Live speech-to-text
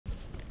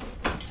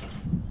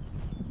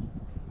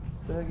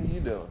the heck are you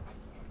doing?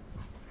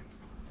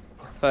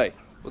 Hey,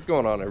 what's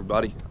going on,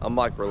 everybody? I'm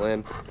Mike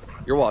Berlin.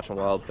 You're watching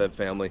Wild Fed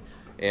Family,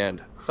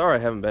 and sorry I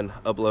haven't been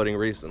uploading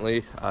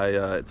recently.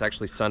 It's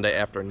actually Sunday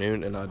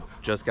afternoon, and I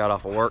just got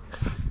off of work,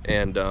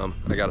 and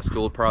I got a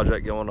school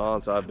project going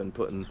on, so I've been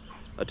putting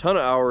a ton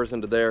of hours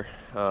into there.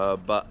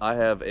 But I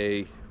have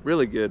a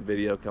really good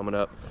video coming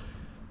up.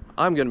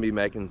 I'm going to be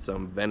making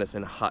some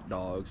venison hot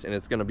dogs, and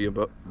it's going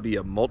to be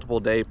a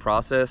multiple day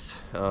process.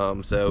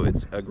 So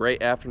it's a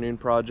great afternoon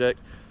project.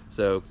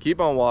 So keep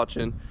on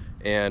watching,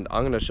 and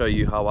I'm going to show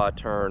you how I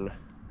turn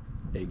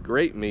a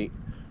great meat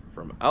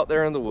from out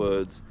there in the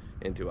woods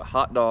into a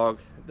hot dog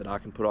that I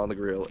can put on the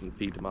grill and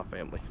feed to my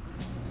family.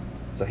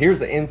 So here's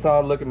the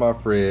inside look at my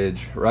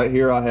fridge. Right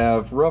here I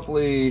have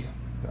roughly,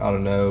 I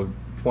don't know,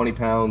 20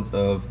 pounds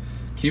of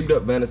cubed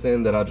up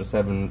venison that I just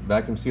have in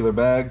vacuum sealer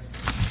bags.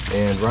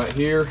 And right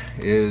here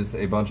is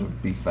a bunch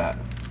of beef fat.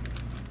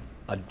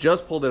 I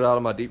just pulled it out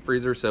of my deep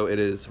freezer, so it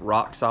is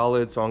rock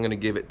solid. So I'm gonna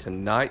give it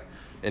tonight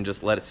and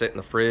just let it sit in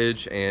the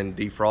fridge and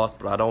defrost,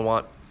 but I don't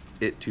want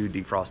it to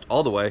defrost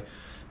all the way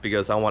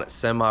because I want it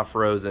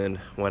semi-frozen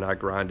when I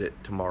grind it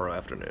tomorrow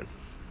afternoon.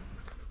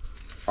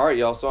 All right,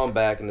 y'all, so I'm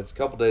back, and it's a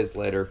couple days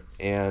later,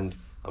 and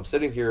I'm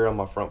sitting here on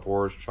my front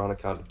porch trying to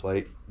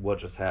contemplate what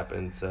just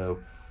happened. So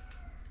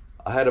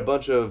I had a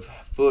bunch of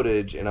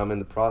footage, and I'm in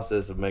the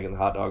process of making the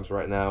hot dogs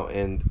right now,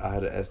 and I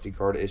had an SD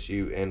card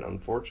issue, and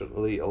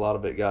unfortunately a lot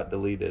of it got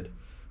deleted.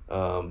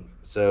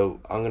 So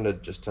I'm gonna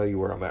just tell you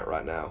where I'm at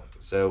right now.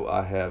 So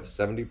I have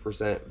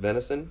 70%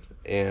 venison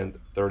and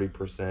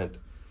 30%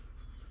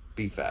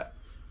 beef fat.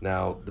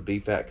 Now the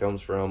beef fat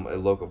comes from a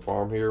local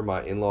farm here.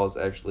 My in-laws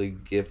actually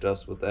gift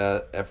us with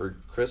that after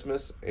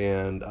Christmas,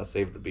 and I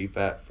saved the beef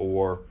fat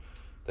for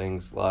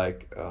things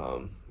like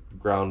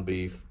ground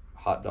beef,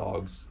 hot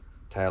dogs,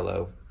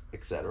 tallow,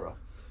 etc.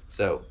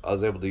 So I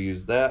was able to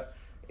use that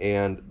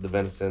and the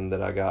venison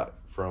that I got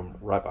from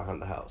right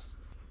behind the house.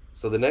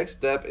 So the next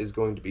step is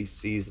going to be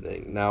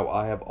seasoning. Now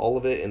I have all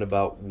of it in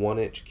about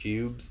 1-inch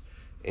cubes,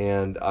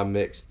 and I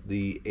mixed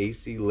the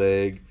AC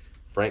leg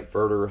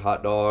Frankfurter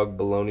hot dog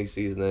bologna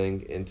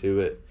seasoning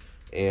into it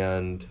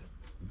and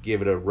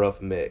give it a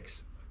rough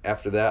mix.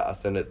 After that, I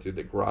send it through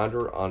the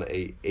grinder on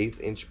a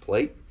 1/8-inch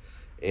plate,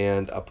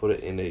 and I put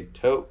it in a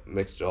tote,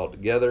 mixed it all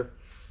together.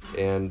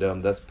 And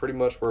that's pretty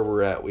much where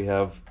we're at. We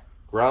have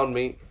ground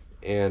meat,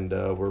 and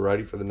we're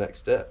ready for the next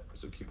step,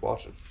 so keep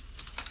watching.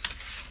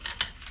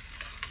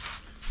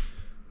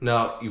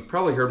 Now, you've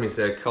probably heard me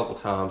say a couple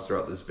times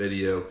throughout this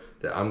video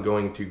that I'm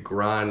going to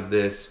grind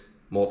this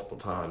multiple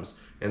times,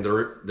 and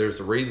there's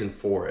a reason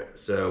for it.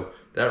 So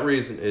that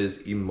reason is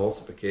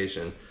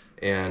emulsification,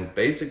 and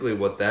basically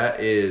what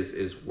that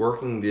is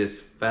working this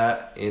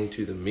fat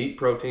into the meat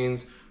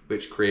proteins,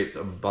 which creates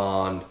a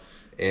bond,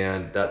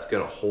 and that's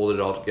going to hold it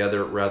all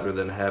together rather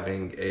than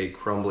having a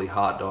crumbly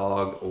hot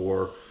dog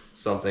or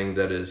something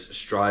that is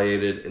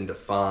striated and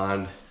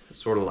defined,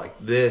 sort of like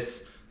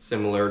this,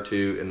 similar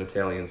to an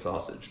Italian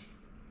sausage.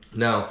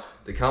 Now,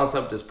 the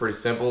concept is pretty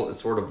simple.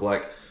 It's sort of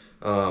like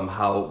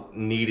how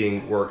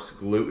kneading works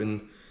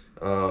gluten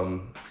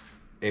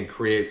and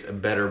creates a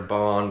better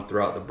bond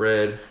throughout the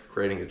bread,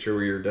 creating a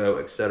chewier dough,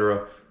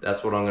 etc.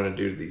 That's what I'm going to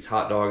do to these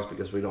hot dogs,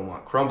 because we don't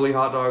want crumbly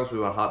hot dogs. We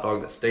want a hot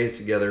dog that stays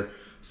together.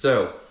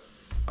 So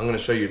I'm going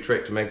to show you a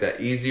trick to make that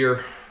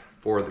easier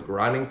for the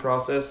grinding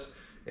process,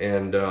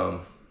 and we're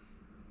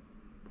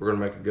going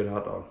to make a good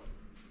hot dog.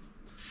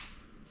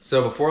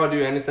 So before I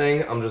do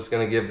anything, I'm just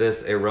going to give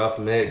this a rough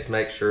mix,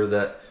 make sure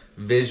that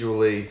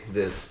visually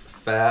this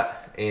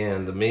fat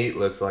and the meat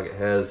looks like it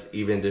has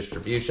even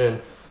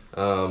distribution.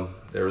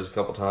 There was a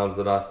couple times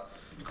that I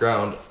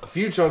ground a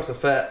few chunks of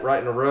fat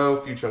right in a row,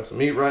 a few chunks of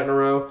meat right in a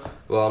row.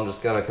 Well, I'm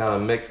just going to kind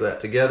of mix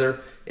that together,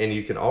 and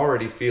you can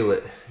already feel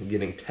it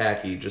getting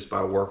tacky just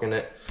by working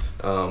it,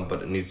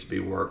 but it needs to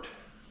be worked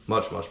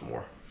much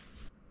more.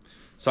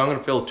 So I'm going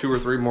to fill 2 or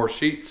 3 more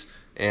sheets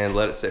and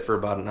let it sit for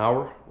about an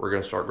hour. We're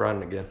going to start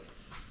grinding again.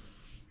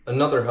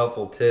 Another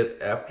helpful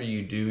tip: after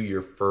you do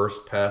your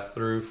first pass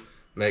through,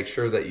 make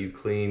sure that you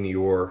clean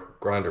your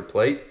grinder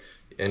plate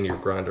and your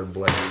grinder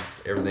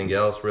blades. Everything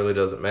else really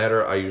doesn't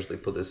matter. I usually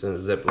put this in a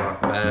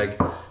Ziploc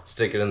bag,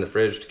 stick it in the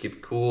fridge to keep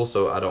it cool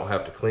so I don't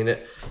have to clean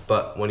it.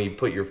 But when you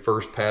put your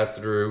first pass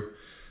through,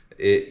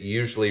 it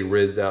usually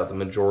rids out the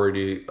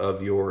majority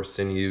of your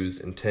sinews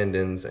and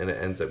tendons, and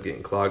it ends up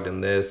getting clogged in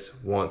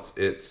this. Once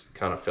it's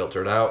kind of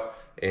filtered out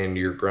and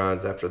your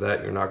grinds after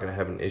that, you're not going to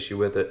have an issue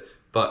with it,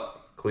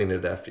 but clean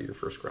it after your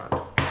first grind.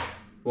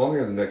 Well, I'm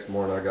here the next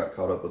morning. I got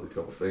caught up with a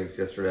couple things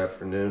yesterday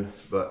afternoon,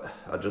 but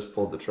I just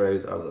pulled the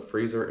trays out of the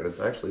freezer, and it's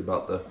actually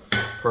about the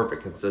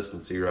perfect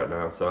consistency right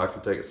now. So I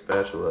can take a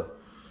spatula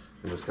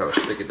and just kind of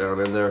stick it down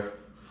in there,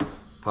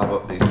 pop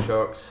up these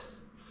chunks,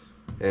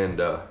 and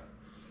yeah,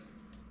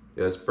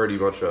 it's pretty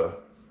much a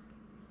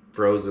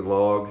frozen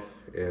log,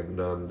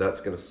 and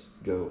that's gonna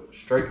go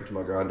straight into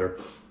my grinder,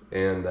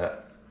 and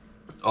that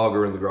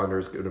auger in the grinder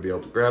is gonna be able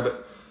to grab it.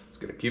 It's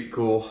gonna keep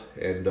cool,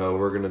 and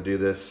we're gonna do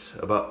this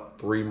about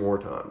 3 more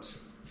times.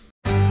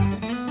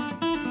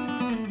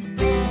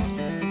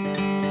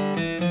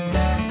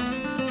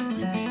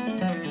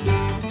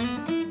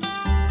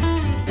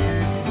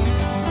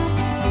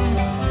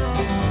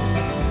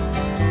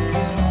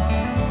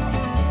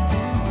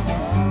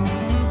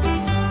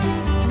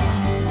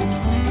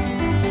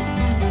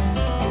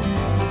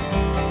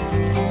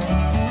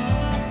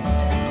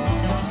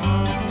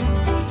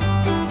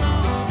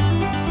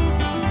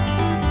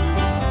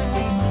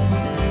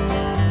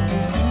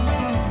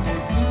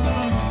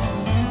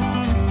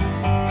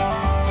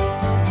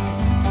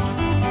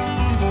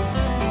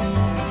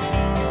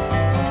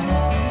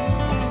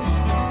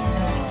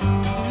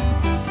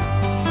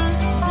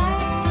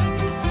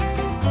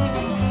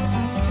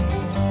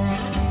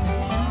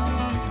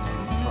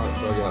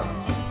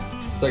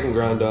 second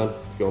grind done.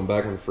 It's going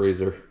back in the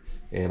freezer,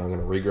 and I'm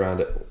gonna regrind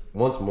it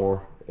once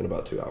more in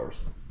about 2 hours.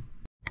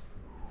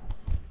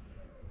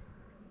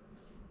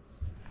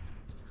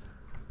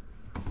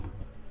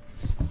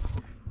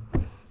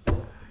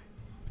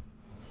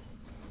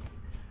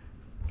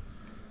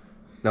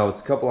 Now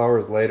it's a couple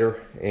hours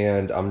later,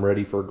 and I'm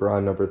ready for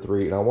grind number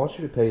 3. And I want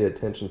you to pay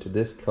attention to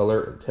this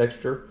color and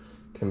texture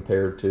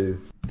compared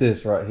to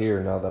this right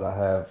here now that I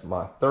have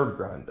my third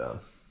grind done.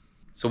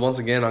 So once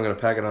again, I'm gonna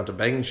pack it onto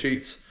baking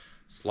sheets,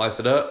 slice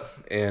it up,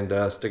 and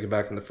stick it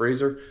back in the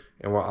freezer.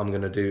 And I'm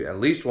gonna do at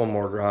least one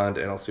more grind,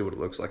 and I'll see what it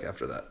looks like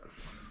after that.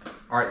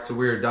 All right, so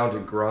we're down to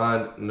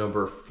grind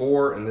number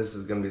 4, and this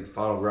is gonna be the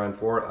final grind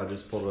for it. I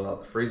just pulled it out of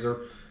the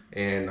freezer,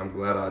 and I'm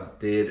glad I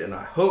did, and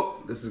I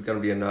hope this is gonna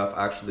be enough.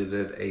 I actually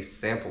did a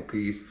sample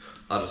piece.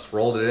 I just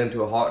rolled it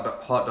into a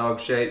hot dog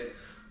shape,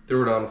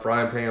 threw it on a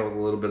frying pan with a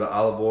little bit of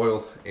olive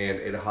oil, and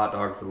ate a hot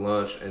dog for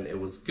lunch, and it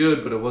was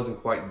good, but it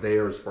wasn't quite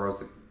there as far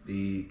as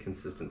the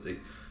consistency.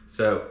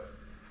 So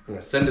I'm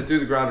gonna send it through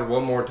the grinder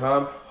one more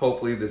time.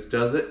 Hopefully this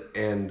does it,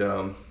 and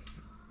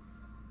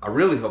I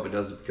really hope it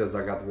does it because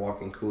I got the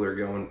walk-in cooler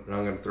going, and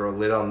I'm gonna throw a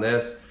lid on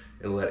this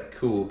and let it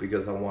cool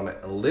because I want it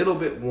a little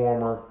bit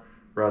warmer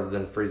rather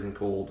than freezing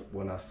cold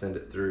when I send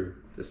it through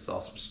this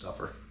sausage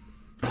stuffer.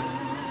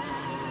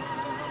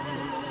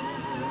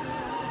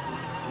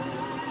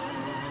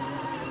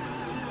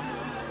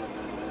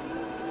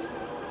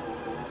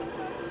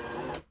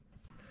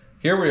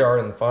 Here we are,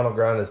 and the final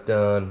grind is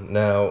done.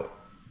 Now,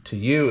 to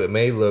you, it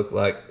may look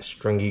like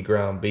stringy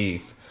ground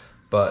beef,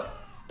 but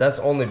that's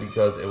only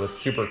because it was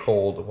super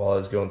cold while I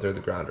was going through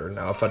the grinder.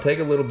 Now, if I take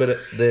a little bit of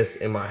this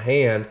in my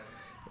hand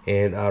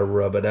and I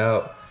rub it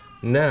out,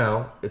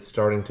 now it's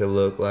starting to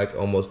look like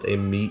almost a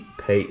meat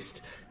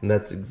paste. And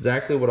that's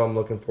exactly what I'm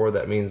looking for.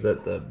 That means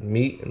that the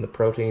meat and the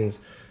proteins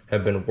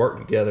have been worked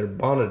together,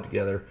 bonded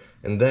together,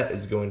 and that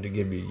is going to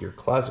give you your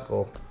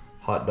classical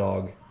hot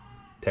dog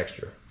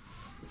texture.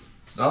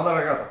 So now that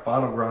I got the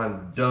final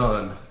grind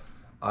done,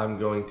 I'm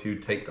going to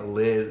take the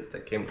lid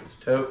that came with this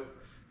tote,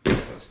 I'm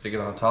just gonna stick it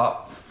on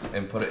top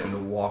and put it in the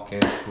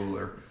walk-in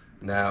cooler.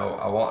 Now,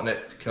 I want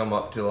it to come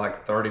up to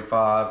like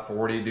 35,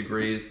 40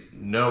 degrees,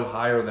 no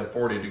higher than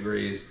 40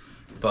 degrees,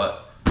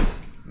 but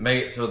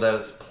make it so that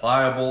it's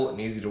pliable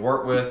and easy to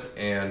work with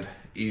and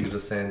easy to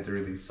send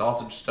through the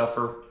sausage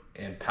stuffer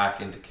and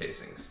pack into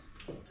casings.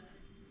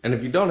 And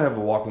if you don't have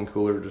a walk-in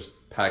cooler, just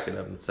pack it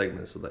up in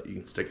segments so that you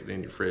can stick it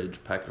in your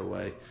fridge, pack it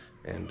away,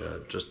 and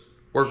just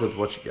work with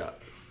what you got.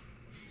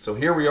 So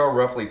here we are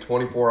roughly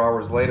 24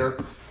 hours later.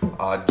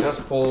 I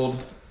just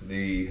pulled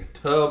the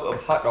tub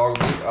of hot dog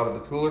meat out of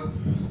the cooler,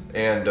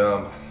 and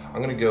I'm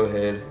gonna go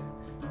ahead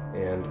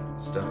and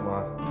stuff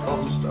my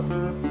sausage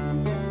stuffer.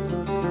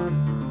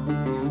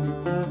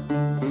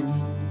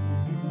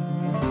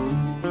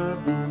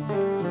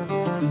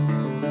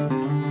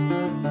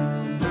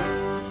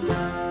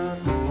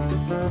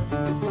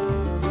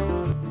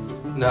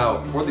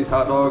 Now, for these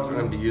hot dogs, I'm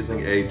gonna be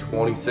using a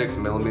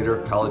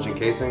 26mm collagen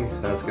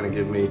casing. That's gonna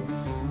give me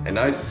a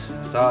nice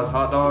size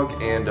hot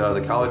dog, and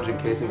the collagen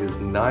casing is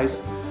nice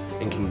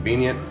and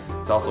convenient.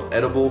 It's also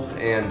edible,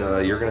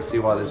 and you're gonna see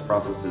why this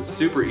process is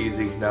super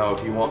easy. Now,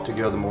 if you want to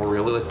go the more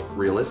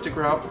realistic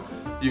route,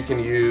 you can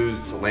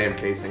use lamb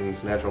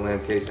casings, natural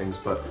lamb casings,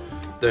 but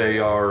they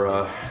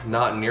are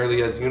not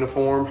nearly as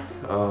uniform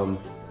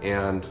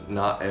and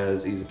not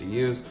as easy to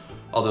use,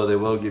 although they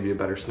will give you a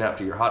better snap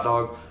to your hot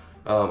dog.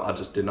 I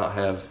just did not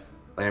have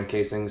lamb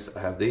casings.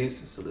 I have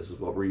these, so this is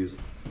what we're using.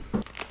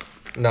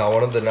 Now,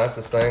 one of the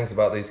nicest things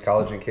about these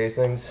collagen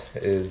casings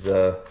is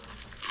that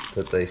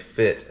they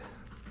fit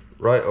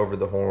right over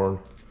the horn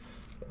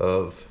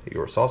of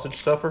your sausage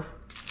stuffer.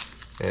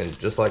 And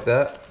just like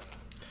that,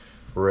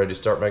 we're ready to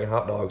start making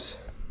hot dogs.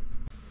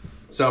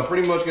 So I'm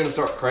pretty much gonna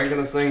start cranking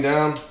this thing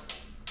down.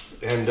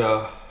 And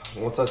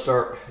once I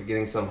start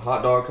getting some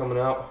hot dog coming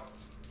out,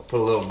 I'll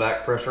put a little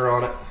back pressure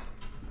on it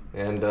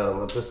and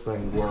let this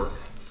thing work.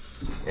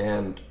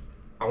 And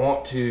I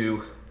want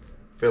to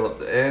fill up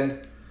the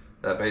end.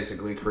 That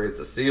basically creates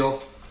a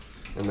seal.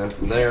 And then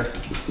from there,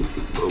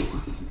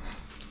 boom,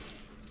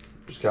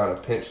 just kind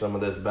of pinch some of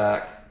this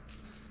back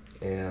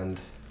and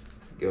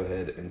go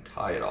ahead and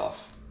tie it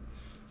off.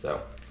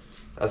 So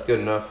that's good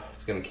enough.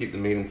 It's gonna keep the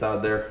meat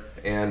inside there,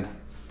 and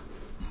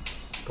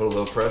put a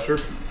little pressure.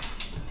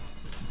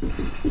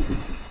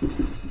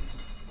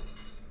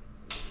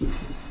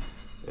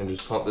 And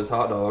just pump this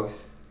hot dog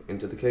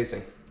into the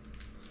casing.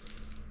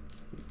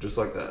 Just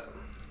like that.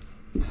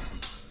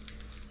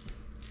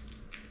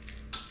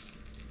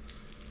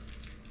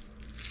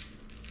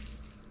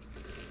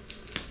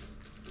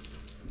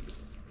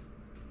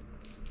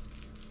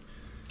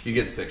 You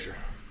get the picture.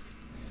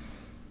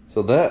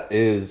 So that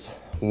is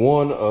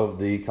one of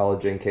the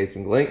collagen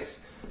casing links.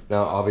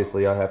 Now,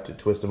 obviously, I have to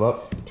twist them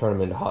up, turn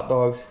them into hot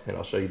dogs, and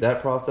I'll show you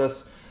that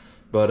process.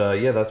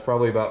 But yeah, that's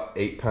probably about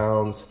 8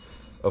 pounds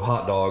of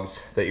hot dogs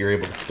that you're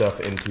able to stuff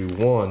into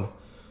one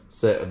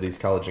set of these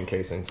collagen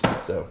casings.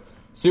 So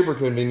super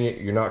convenient.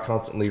 You're not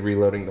constantly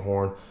reloading the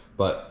horn,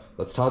 but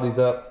let's tie these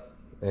up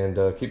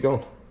and keep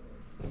going.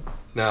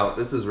 Now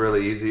this is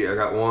really easy. I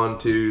got 1,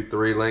 2,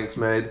 3 links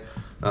made.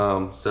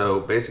 So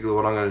basically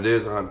what I'm gonna do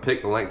is I'm gonna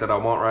pick the link that I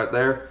want right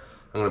there.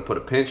 I'm gonna put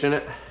a pinch in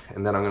it,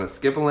 and then I'm gonna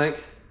skip a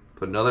link,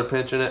 put another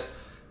pinch in it,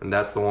 and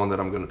that's the one that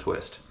I'm gonna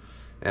twist.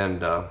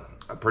 And I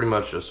pretty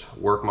much just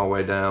work my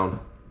way down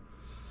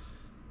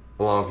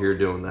along here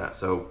doing that.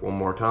 So one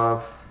more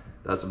time,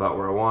 that's about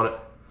where I want it.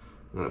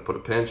 I'm gonna put a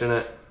pinch in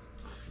it.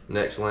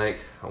 Next link,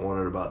 I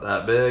want it about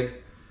that big,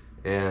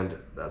 and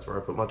that's where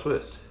I put my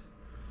twist.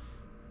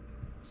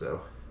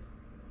 So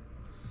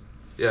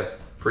yeah,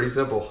 pretty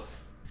simple.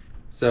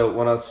 So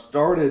when I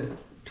started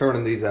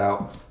turning these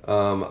out,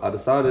 I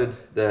decided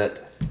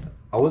that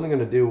I wasn't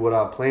gonna do what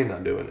I planned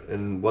on doing.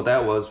 And what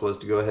that was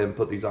to go ahead and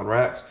put these on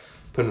racks,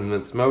 put them in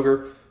the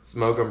smoker,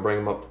 smoke them, bring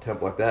them up to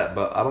temp like that.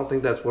 But I don't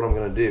think that's what I'm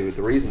gonna do.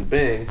 The reason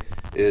being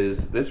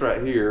is this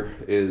right here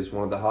is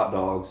one of the hot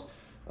dogs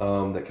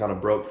that kind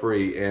of broke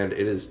free, and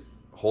it is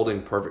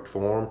holding perfect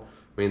form.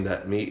 I mean,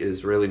 that meat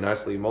is really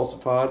nicely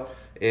emulsified.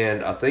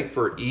 And I think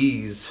for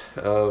ease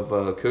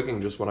of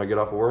cooking, just when I get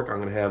off of work, I'm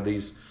gonna have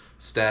these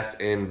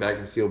stacked in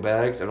vacuum sealed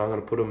bags, and I'm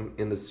gonna put them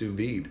in the sous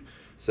vide.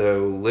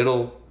 So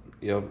little,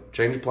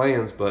 change of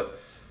plans, but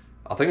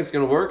I think it's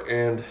gonna work,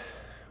 and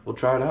we'll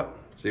try it out,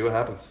 see what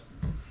happens.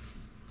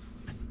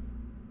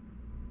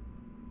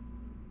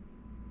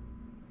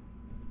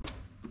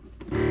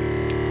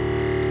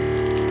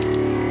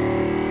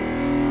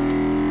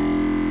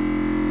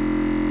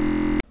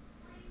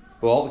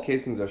 Well, all the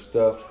casings are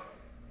stuffed,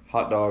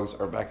 hot dogs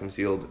are vacuum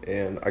sealed,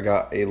 and I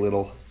got a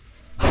little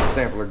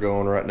sampler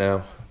going right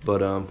now.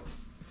 But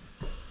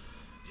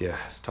yeah,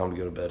 it's time to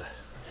go to bed.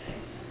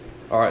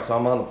 All right, so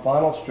I'm on the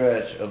final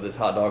stretch of this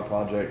hot dog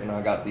project, and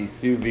I got the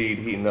sous vide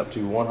heating up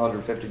to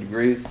 150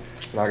 degrees,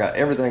 and I got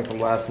everything from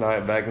last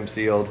night vacuum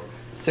sealed,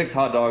 6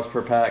 hot dogs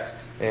per pack,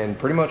 and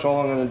pretty much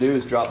all I'm gonna do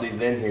is drop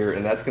these in here,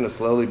 and that's gonna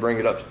slowly bring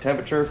it up to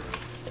temperature.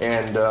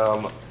 And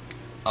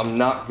I'm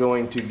not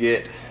going to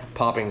get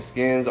popping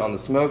skins on the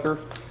smoker,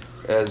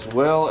 as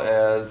well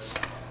as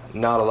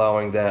not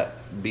allowing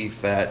that beef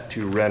fat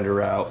to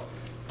render out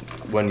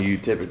when you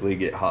typically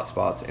get hot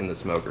spots in the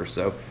smoker.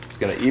 So it's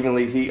gonna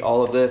evenly heat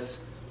all of this,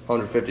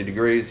 150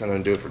 degrees. I'm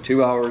gonna do it for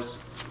 2 hours,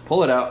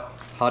 pull it out,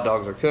 hot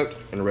dogs are cooked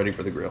and ready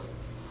for the grill.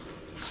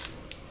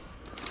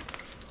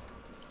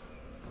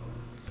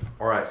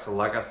 All right, so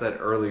like I said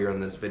earlier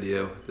in this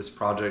video, this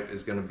project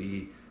is gonna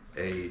be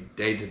a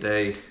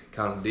day-to-day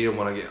kind of deal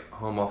when I get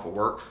home off of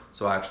work.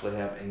 So I actually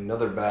have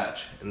another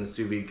batch in the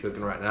sous vide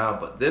cooking right now,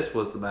 but this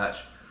was the batch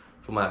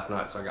from last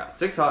night. So I got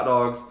 6 hot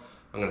dogs.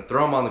 I'm gonna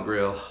throw them on the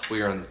grill.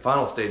 We are in the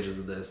final stages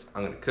of this.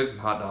 I'm gonna cook some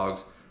hot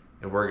dogs,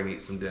 and we're gonna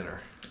eat some dinner.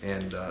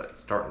 And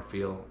it's starting to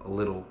feel a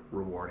little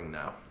rewarding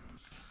now.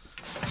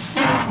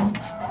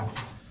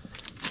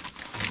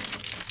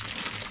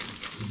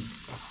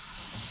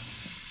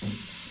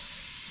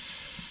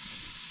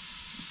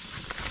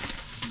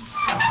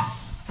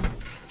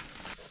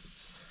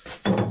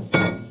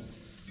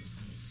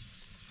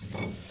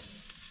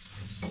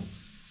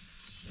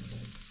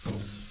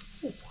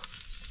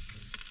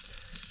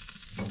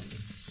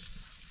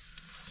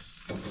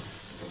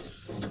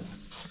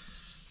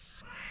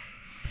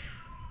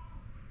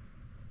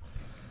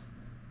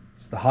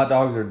 The hot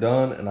dogs are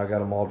done, and I got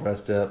them all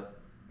dressed up.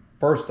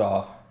 First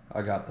off,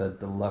 I got the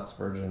deluxe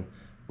version,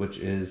 which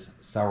is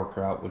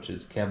sauerkraut, which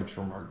is cabbage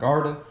from our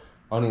garden,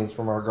 onions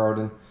from our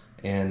garden,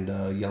 and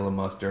yellow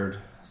mustard.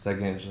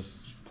 Second is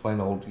just plain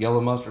old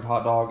yellow mustard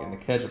hot dog and the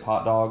ketchup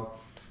hot dog,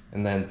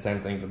 and then same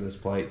thing for this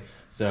plate.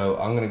 So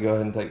I'm gonna go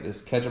ahead and take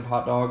this ketchup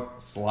hot dog,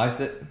 slice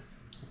it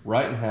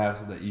right in half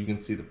so that you can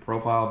see the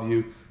profile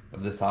view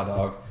of this hot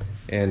dog,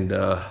 and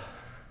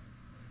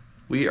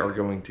we are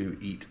going to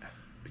eat,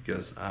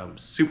 because I'm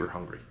super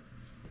hungry.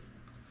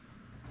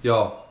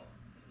 Y'all,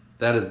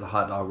 that is the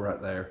hot dog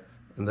right there,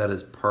 and that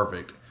is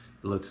perfect.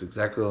 It looks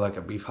exactly like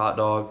a beef hot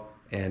dog,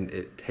 and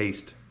it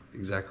tastes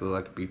exactly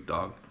like a beef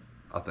dog,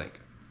 I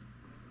think.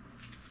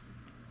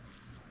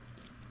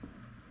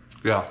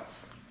 Yeah,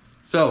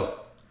 so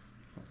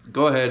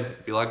go ahead,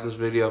 if you like this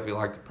video, if you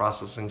like the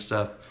processing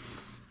stuff,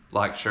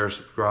 like, share,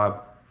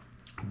 subscribe.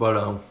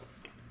 But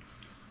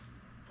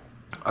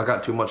I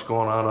got too much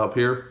going on up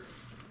here.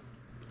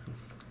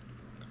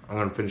 I'm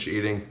gonna finish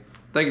eating.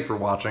 Thank you for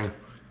watching,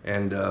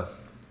 and I'll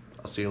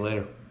see you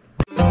later.